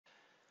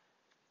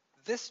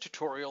This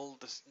tutorial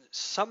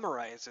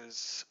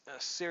summarizes a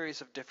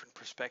series of different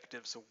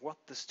perspectives of what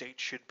the state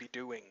should be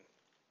doing,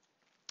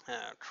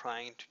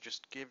 trying to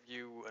just give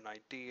you an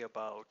idea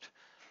about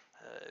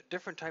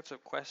different types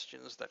of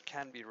questions that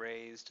can be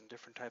raised and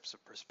different types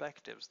of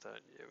perspectives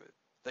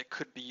that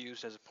could be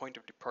used as a point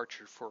of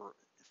departure for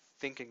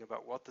thinking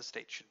about what the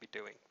state should be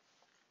doing.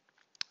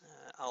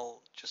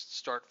 I'll just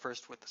start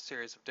first with a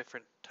series of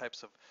different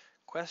types of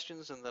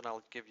questions, and then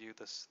I'll give you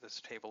this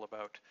table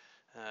about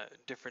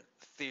different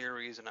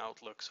theories and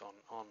outlooks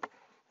on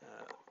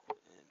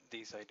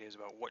these ideas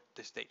about what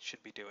the state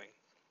should be doing.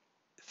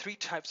 Three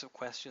types of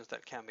questions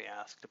that can be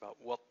asked about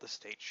what the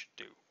state should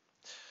do.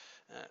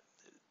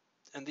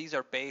 And these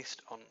are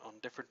based on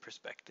different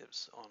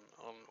perspectives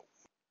on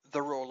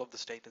the role of the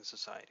state in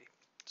society.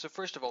 So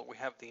first of all, we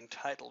have the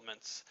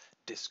entitlements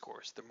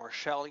discourse, the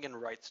Marshallian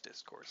rights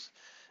discourse.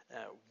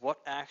 What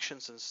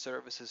actions and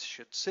services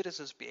should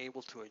citizens be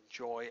able to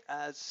enjoy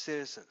as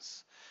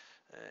citizens?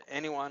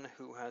 Anyone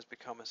who has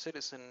become a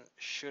citizen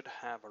should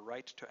have a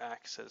right to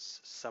access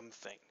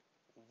something.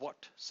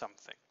 What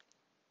something?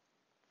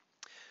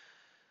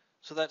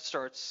 So that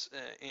starts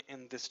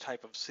in this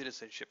type of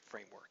citizenship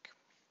framework.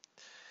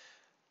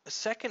 A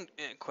second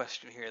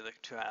question here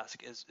to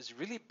ask is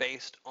really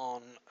based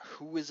on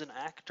who is an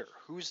actor,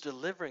 who's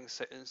delivering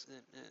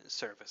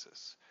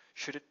services.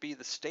 Should it be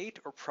the state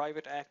or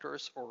private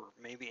actors or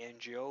maybe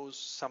NGOs,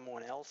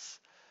 someone else?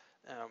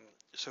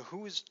 So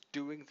who is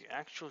doing the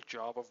actual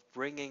job of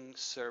bringing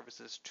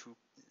services to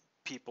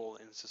people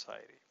in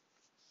society?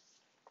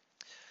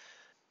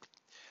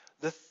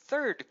 The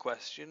third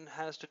question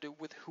has to do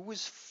with who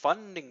is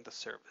funding the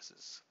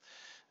services.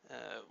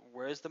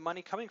 Where is the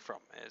money coming from?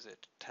 Is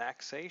it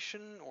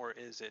taxation or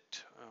is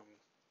it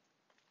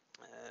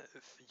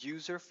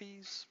user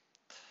fees?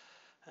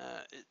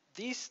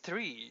 These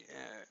three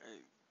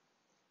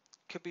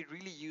could be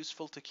really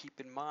useful to keep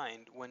in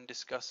mind when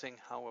discussing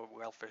how a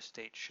welfare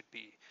state should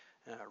be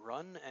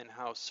run and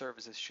how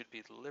services should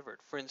be delivered.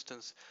 For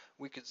instance,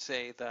 we could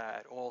say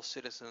that all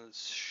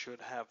citizens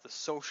should have the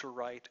social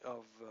right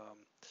of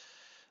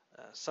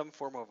some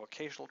form of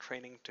vocational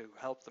training to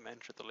help them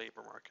enter the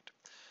labor market.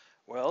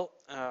 Well,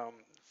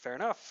 fair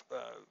enough.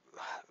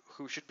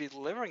 Who should be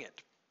delivering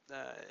it?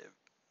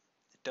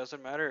 It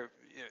doesn't matter.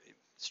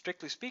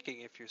 Strictly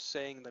speaking, if you're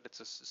saying that it's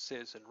a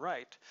citizen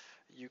right,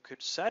 you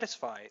could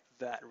satisfy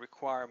that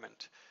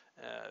requirement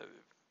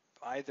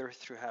either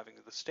through having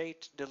the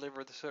state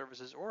deliver the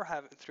services or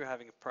through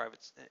having a private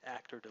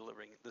actor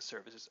delivering the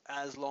services,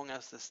 as long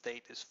as the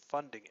state is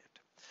funding it.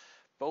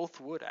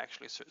 Both would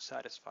actually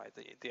satisfy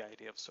the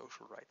idea of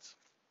social rights,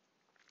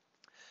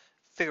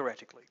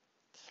 theoretically.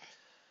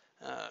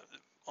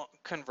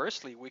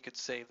 Conversely, we could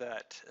say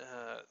that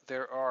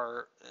there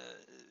are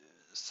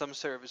some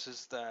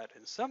services that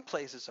in some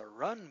places are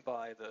run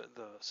by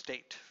the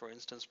state. For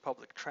instance,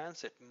 public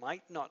transit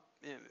might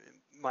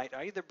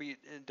either be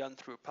done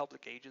through a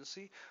public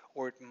agency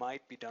or it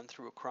might be done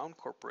through a crown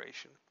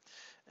corporation.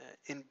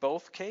 In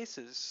both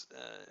cases,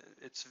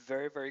 it's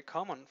very, very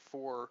common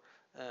for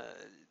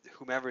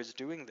whomever is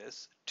doing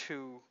this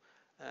to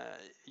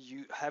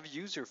have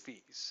user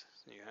fees.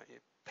 You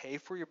pay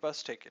for your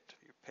bus ticket,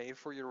 you pay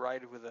for your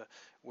ride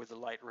with a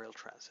light rail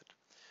transit.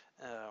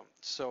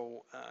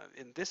 So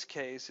in this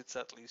case, it's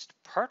at least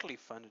partly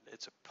funded.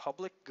 It's a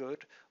public good,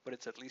 but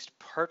it's at least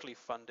partly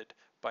funded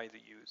by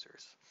the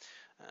users.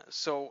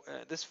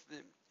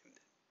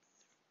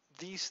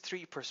 These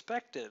three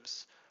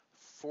perspectives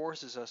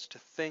forces us to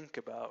think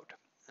about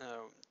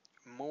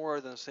more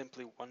than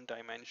simply one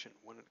dimension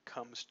when it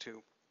comes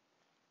to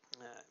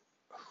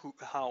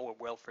how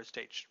a welfare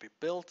state should be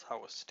built,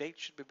 how a state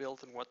should be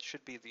built, and what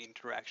should be the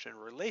interaction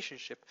and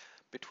relationship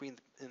between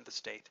the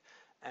state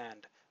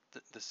and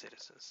the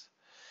citizens.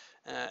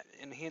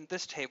 In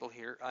this table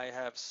here, I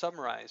have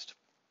summarized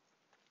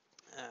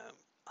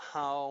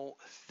how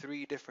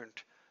three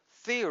different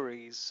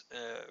theories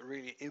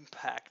really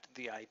impact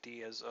the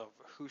ideas of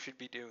who should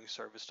be doing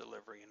service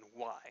delivery and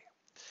why.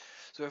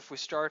 So if we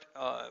start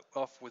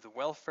off with the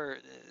welfare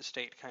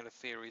state kind of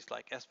theories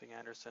like Esping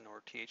Anderson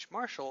or T.H.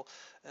 Marshall,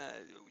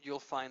 you'll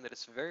find that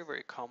it's very,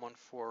 very common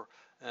for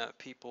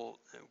people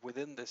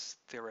within this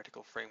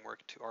theoretical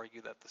framework to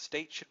argue that the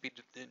state should be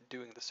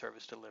doing the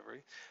service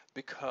delivery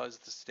because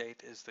the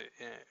state is the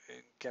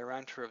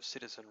guarantor of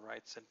citizen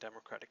rights and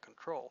democratic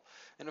control.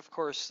 And of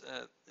course,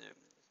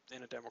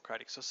 in a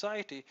democratic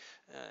society,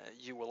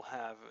 you will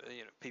have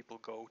people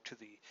go to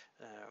the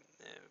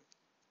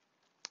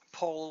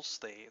polls,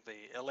 they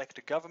elect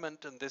a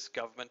government, and this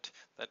government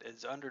that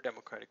is under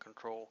democratic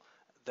control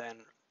then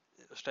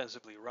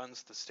ostensibly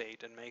runs the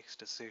state and makes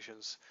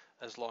decisions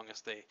as long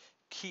as they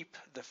keep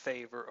the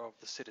favor of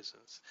the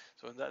citizens.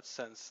 So in that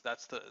sense,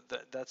 that's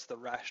the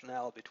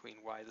rationale between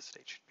why the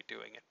state should be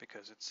doing it,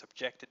 because it's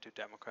subjected to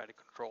democratic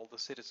control. The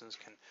citizens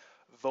can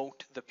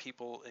vote the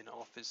people in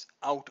office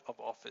out of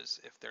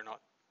office if they're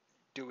not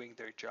doing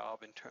their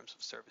job in terms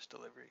of service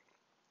delivery.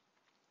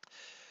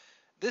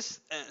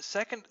 This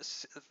second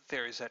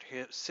theory is that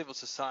civil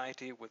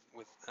society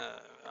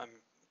I'm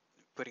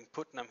putting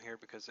Putnam here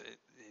because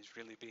he's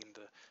really been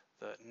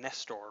the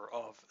Nestor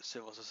of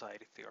civil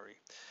society theory.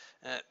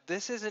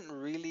 This isn't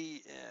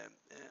really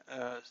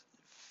a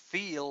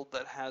field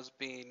that has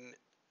been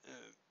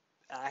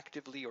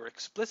actively or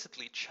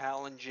explicitly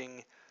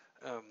challenging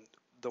um,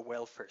 the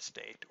welfare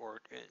state or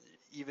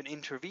even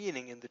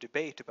intervening in the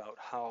debate about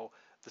how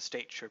the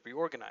state should be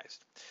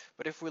organized.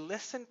 But if we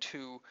listen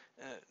to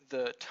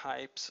the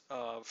types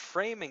of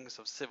framings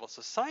of civil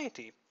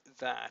society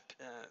that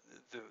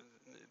the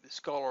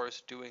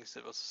scholars doing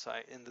civil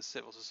society in the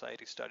civil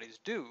society studies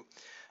do,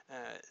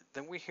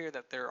 then we hear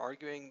that they're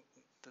arguing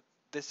that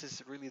this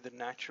is really the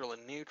natural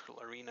and neutral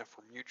arena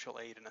for mutual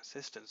aid and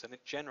assistance, and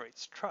it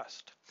generates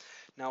trust.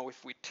 Now,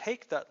 if we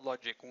take that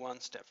logic one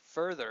step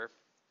further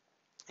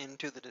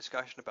into the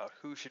discussion about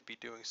who should be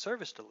doing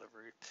service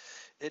delivery,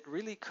 it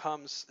really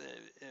comes,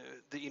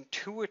 the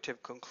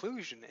intuitive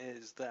conclusion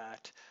is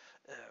that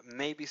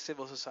maybe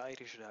civil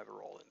society should have a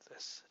role in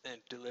this, in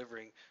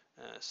delivering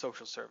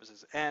social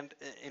services. And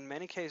in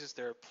many cases,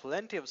 there are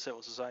plenty of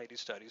civil society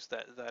studies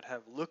that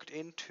have looked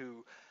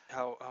into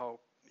how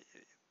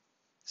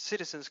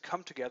citizens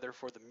come together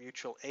for the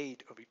mutual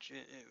aid of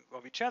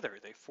each other.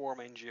 They form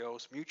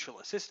NGOs, mutual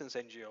assistance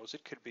NGOs.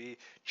 It could be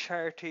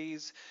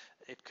charities,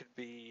 it could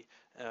be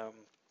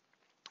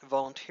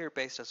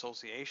volunteer-based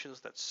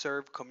associations that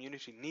serve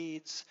community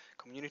needs,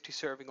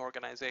 community-serving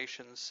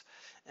organizations,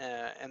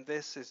 and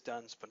this is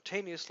done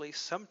spontaneously,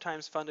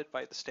 sometimes funded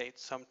by the state,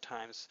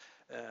 sometimes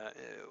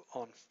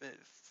on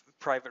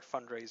private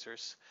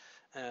fundraisers,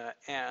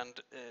 and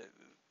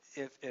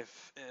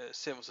if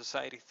civil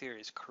society theory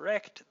is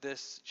correct,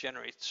 this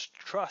generates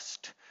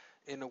trust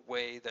in a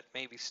way that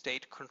maybe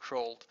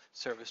state-controlled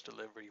service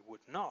delivery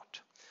would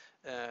not.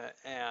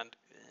 And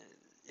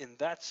in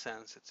that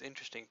sense, it's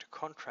interesting to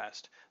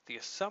contrast the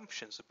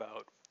assumptions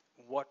about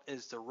what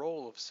is the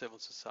role of civil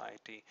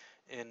society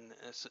in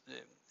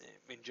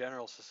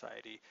general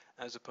society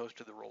as opposed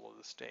to the role of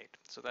the state.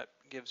 So that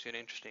gives you an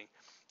interesting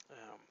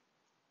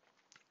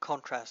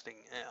contrasting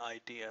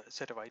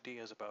set of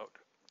ideas about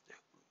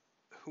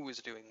who is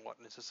doing what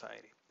in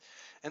society.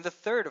 And the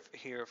third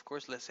here, of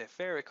course,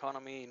 laissez-faire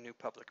economy, new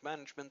public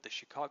management, the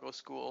Chicago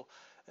School,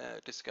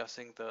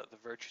 discussing the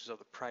virtues of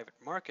the private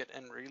market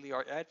and really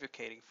are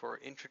advocating for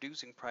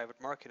introducing private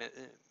market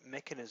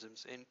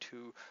mechanisms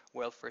into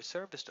welfare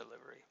service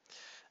delivery.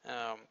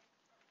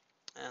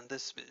 And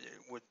this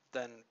would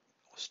then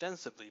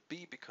ostensibly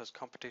be because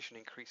competition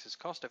increases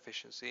cost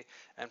efficiency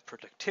and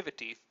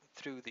productivity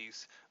through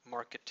these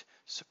market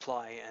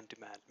supply and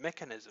demand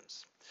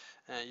mechanisms.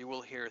 You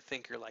will hear a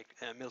thinker like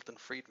Milton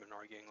Friedman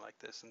arguing like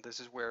this, and this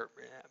is where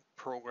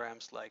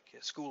programs like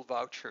school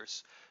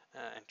vouchers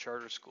and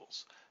charter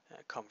schools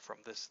come from,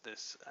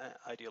 this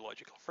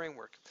ideological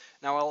framework.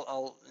 Now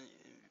I'll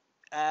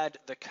add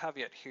the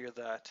caveat here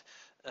that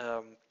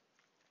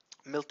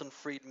Milton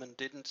Friedman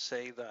didn't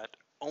say that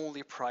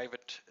only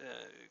private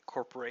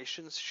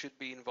corporations should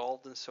be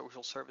involved in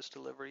social service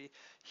delivery.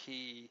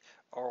 He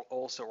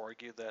also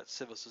argued that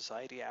civil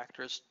society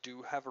actors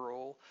do have a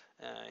role.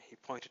 He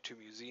pointed to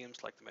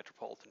museums like the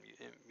Metropolitan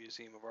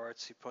Museum of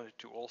Arts. He pointed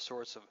to all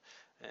sorts of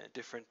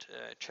different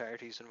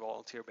charities and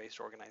volunteer-based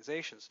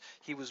organizations.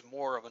 He was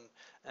more of an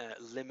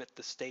limit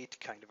the state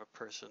kind of a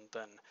person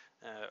than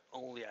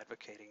only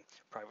advocating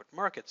private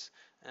markets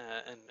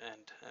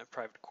and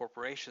private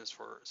corporations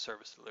for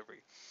service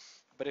delivery.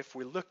 But if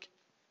we look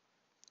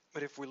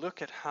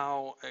at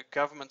how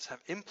governments have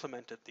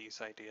implemented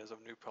these ideas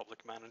of new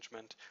public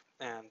management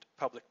and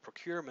public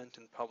procurement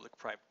and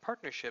public-private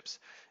partnerships,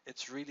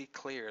 it's really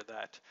clear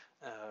that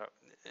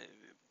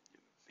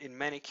in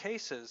many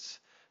cases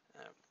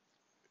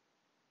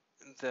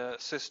the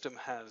system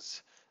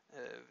has,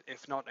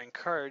 if not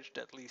encouraged,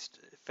 at least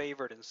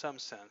favored in some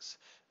sense,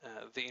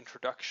 the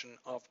introduction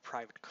of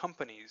private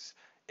companies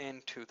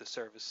into the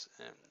service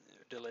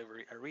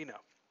delivery arena.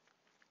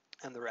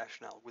 And the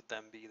rationale would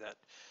then be that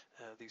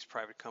these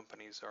private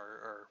companies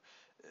are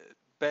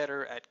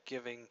better at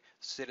giving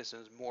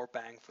citizens more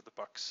bang for the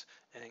bucks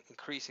and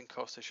increasing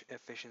cost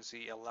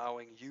efficiency,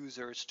 allowing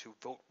users to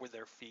vote with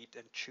their feet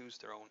and choose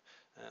their own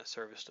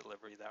service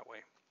delivery that way.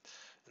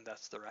 And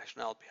that's the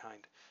rationale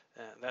behind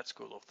that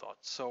school of thought.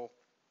 So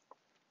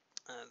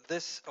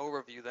this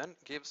overview then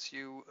gives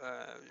you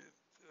a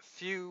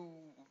few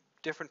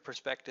different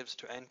perspectives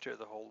to enter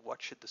the whole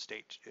what should the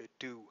state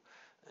do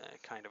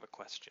kind of a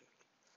question.